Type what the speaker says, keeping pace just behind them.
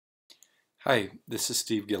Hi, this is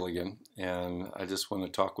Steve Gilligan, and I just want to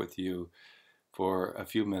talk with you for a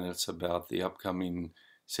few minutes about the upcoming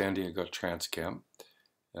San Diego Trance Camp.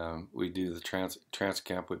 We do the Trance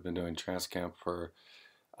Camp. We've been doing Trance Camp for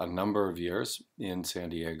a number of years in San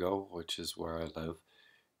Diego, which is where I live.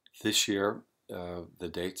 This year, the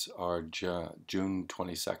dates are June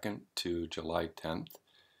 22nd to July 10th,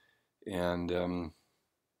 and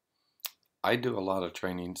I do a lot of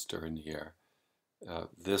trainings during the year.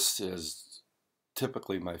 This is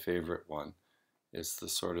typically my favorite one. It's the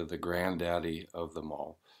sort of the granddaddy of them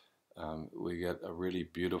all. We get a really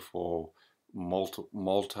beautiful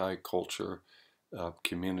multicultural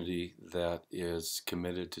community that is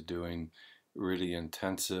committed to doing really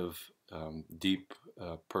intensive, deep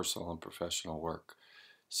personal and professional work.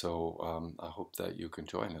 So I hope that you can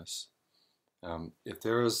join us. If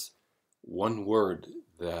there is one word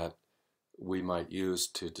that we might use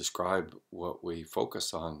to describe what we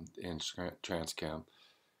focus on in Trance Camp,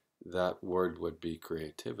 that word would be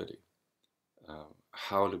creativity.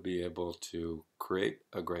 How to be able to create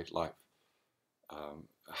a great life,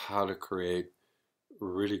 how to create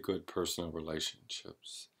really good personal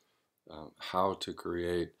relationships, how to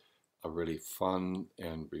create a really fun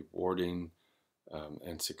and rewarding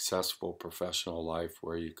and successful professional life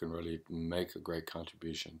where you can really make a great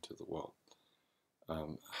contribution to the world,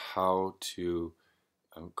 how to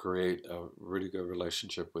create a really good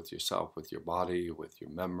relationship with yourself, with your body, with your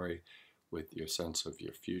memory, with your sense of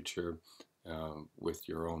your future, with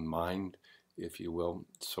your own mind, if you will,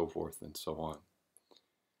 so forth and so on.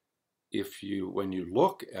 When you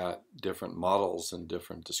look at different models and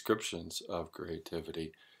different descriptions of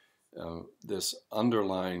creativity, this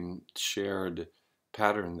underlying shared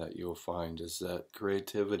pattern that you'll find is that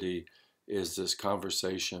creativity is this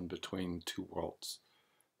conversation between two worlds.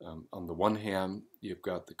 On the one hand, you've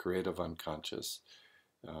got the creative unconscious,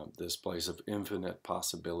 this place of infinite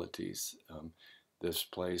possibilities, this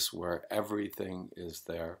place where everything is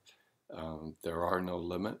there. There are no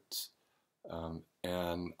limits.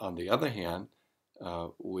 And on the other hand,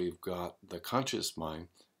 we've got the conscious mind,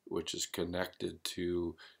 which is connected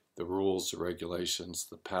to the rules, the regulations,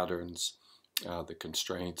 the patterns, the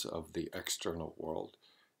constraints of the external world,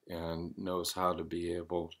 and knows how to be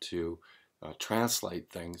able to translate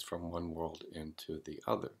things from one world into the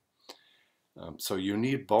other. So you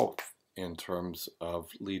need both in terms of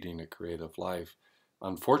leading a creative life.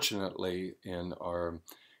 Unfortunately, in our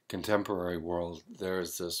contemporary world, there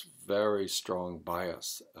is this very strong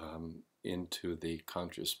bias into the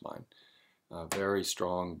conscious mind, a very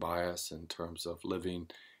strong bias in terms of living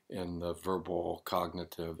in the verbal,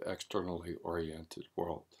 cognitive, externally oriented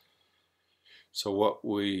world. So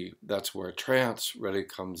that's where trance really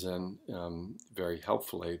comes in very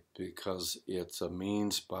helpfully, because it's a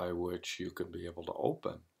means by which you can be able to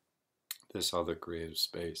open this other creative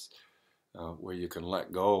space where you can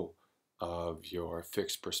let go of your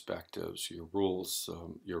fixed perspectives, your rules,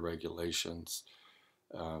 your regulations.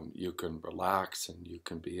 You can relax and you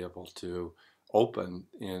can be able to open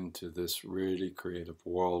into this really creative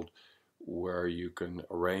world where you can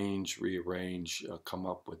arrange, rearrange, come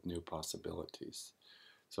up with new possibilities.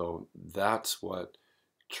 So that's what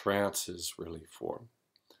trance is really for.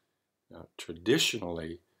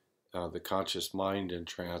 Traditionally, the conscious mind in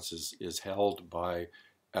trance is held by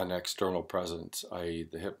an external presence, i.e.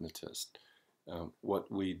 the hypnotist.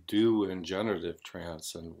 What we do in generative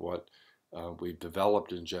trance and what we've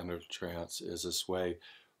developed in generative trance is this way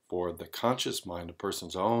for the conscious mind, a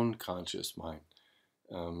person's own conscious mind,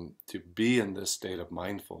 to be in this state of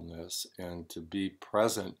mindfulness and to be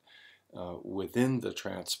present within the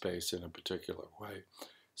trance space in a particular way,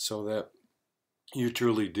 so that you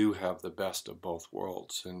truly do have the best of both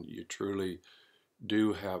worlds, and you truly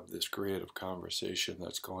do have this creative conversation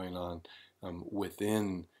that's going on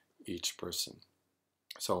within each person.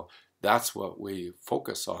 So that's what we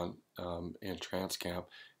focus on in Trance Camp,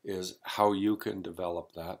 is how you can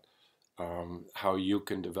develop that, how you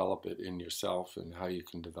can develop it in yourself and how you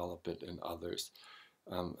can develop it in others,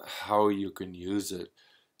 how you can use it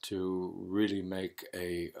to really make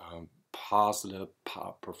a positive,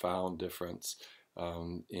 profound difference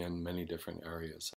in many different areas